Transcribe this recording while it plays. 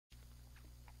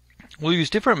We'll use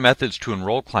different methods to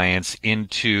enroll clients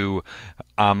into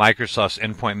Microsoft's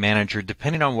Endpoint Manager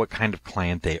depending on what kind of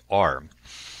client they are.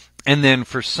 And then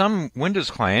for some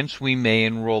Windows clients, we may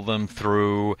enroll them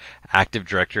through Active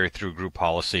Directory, through Group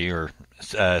Policy or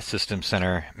System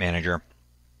Center Manager.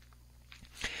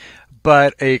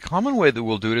 But a common way that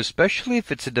we'll do it, especially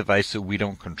if it's a device that we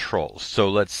don't control. So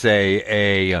let's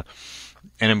say an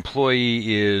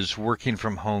employee is working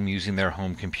from home using their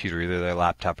home computer, either their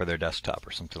laptop or their desktop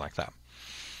or something like that.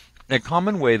 A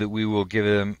common way that we will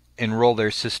enroll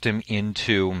their system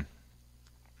into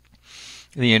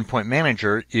the Endpoint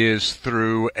Manager is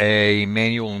through a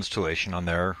manual installation on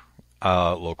their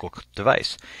local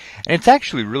device. And it's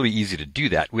actually really easy to do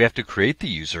that. We have to create the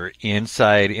user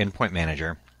inside Endpoint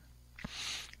Manager.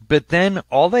 But then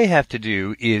all they have to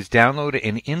do is download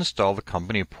and install the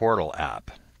company portal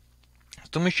app.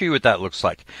 So let me show you what that looks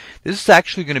like. This is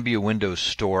actually going to be a Windows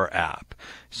Store app.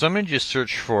 So I'm going to just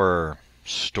search for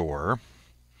Store.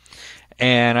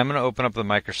 And I'm going to open up the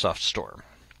Microsoft Store.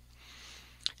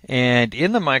 And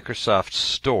in the Microsoft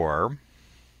Store,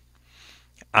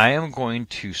 I am going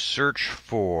to search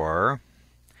for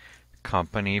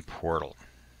Company Portal.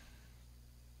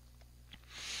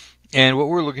 And what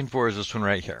we're looking for is this one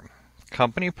right here,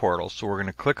 Company Portal. So we're going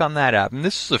to click on that app. And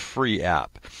this is a free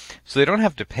app, so they don't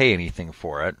have to pay anything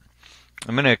for it.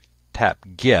 I'm going to tap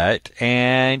Get.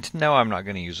 And no, I'm not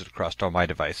going to use it across all my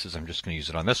devices. I'm just going to use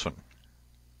it on this one.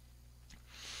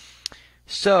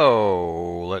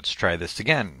 So let's try this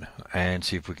again and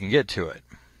see if we can get to it.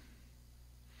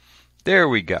 There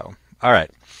we go. All right.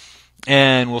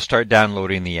 And we'll start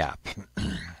downloading the app.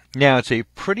 Now, it's a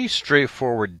pretty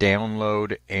straightforward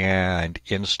download and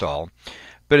install,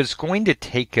 but it's going to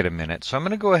take it a minute. So I'm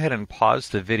going to go ahead and pause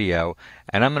the video,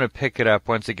 and I'm going to pick it up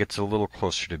once it gets a little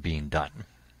closer to being done.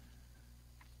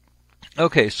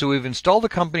 Okay, so we've installed the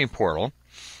company portal,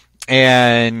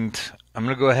 and I'm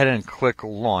going to go ahead and click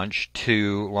Launch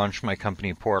to launch my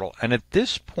company portal. And at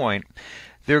this point,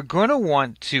 they're going to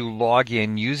want to log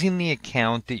in using the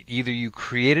account that either you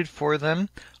created for them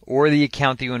or the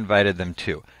account that you invited them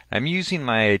to. I'm using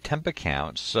my temp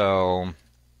account, so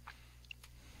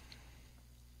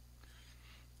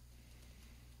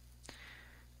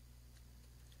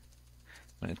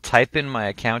I'm going to type in my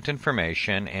account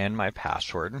information and my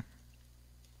password.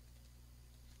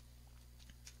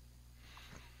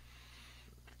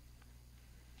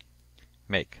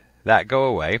 Make that go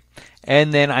away.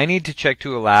 And then I need to check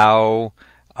to allow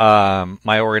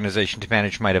my organization to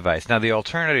manage my device. Now, the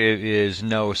alternative is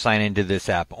no, sign into this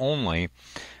app only,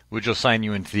 which will sign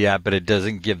you into the app, but it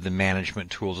doesn't give the management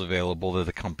tools available that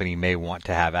the company may want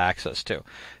to have access to.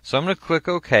 So I'm going to click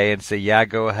OK and say, yeah,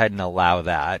 go ahead and allow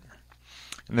that.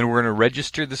 And then we're going to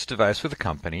register this device with the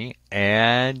company,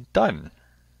 and done.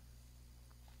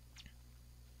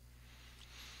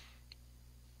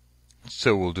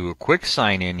 So we'll do a quick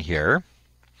sign in here.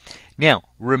 Now,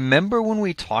 remember when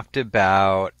we talked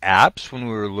about apps when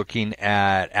we were looking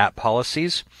at app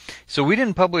policies? So we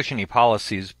didn't publish any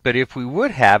policies, but if we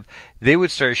would have, they would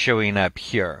start showing up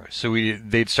here. So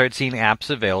they'd start seeing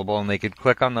apps available, and they could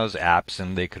click on those apps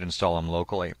and they could install them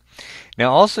locally.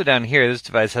 Now, also down here, this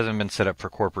device hasn't been set up for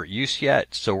corporate use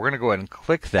yet, so we're going to go ahead and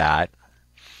click that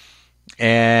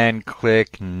and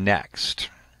click Next.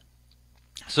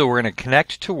 So we're going to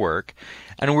connect to work,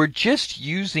 and we're just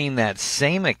using that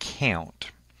same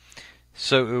account.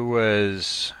 So it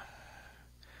was,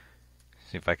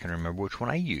 see if I can remember which one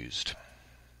I used.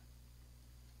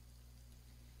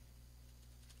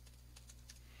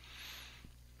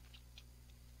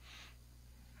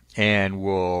 And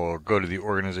we'll go to the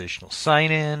organizational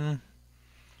sign-in,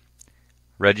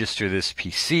 register this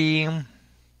PC,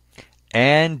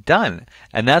 and done.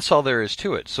 And that's all there is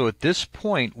to it. So at this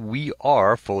point, we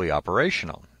are fully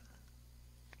operational.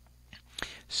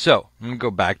 So I'm going to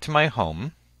go back to my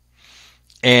home.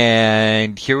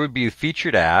 And here would be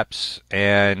featured apps.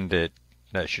 And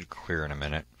that should clear in a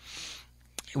minute.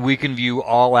 We can view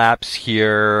all apps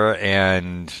here.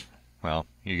 And, well,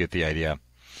 you get the idea.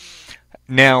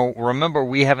 Now, remember,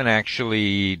 we haven't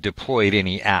actually deployed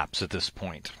any apps at this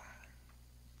point.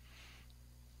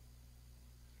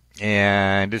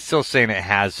 And it's still saying it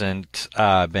hasn't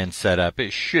been set up.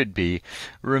 It should be.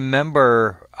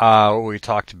 Remember what we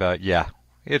talked about? Yeah,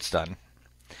 it's done.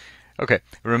 Okay,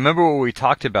 remember what we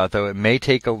talked about, though. It may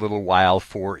take a little while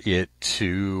for it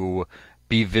to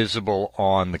be visible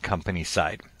on the company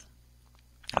side.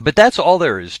 But that's all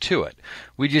there is to it.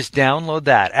 We just download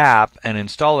that app and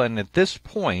install it, and at this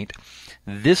point,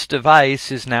 this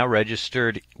device is now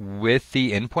registered with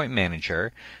the Endpoint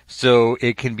Manager, so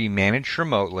it can be managed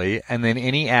remotely, and then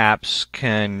any apps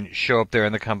can show up there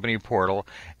in the company portal,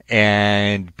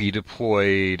 and be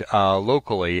deployed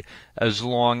locally as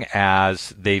long as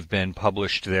they've been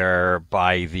published there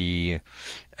by the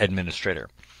administrator.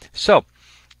 So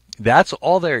that's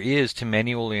all there is to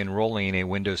manually enrolling a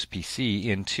Windows PC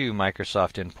into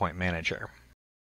Microsoft Endpoint Manager.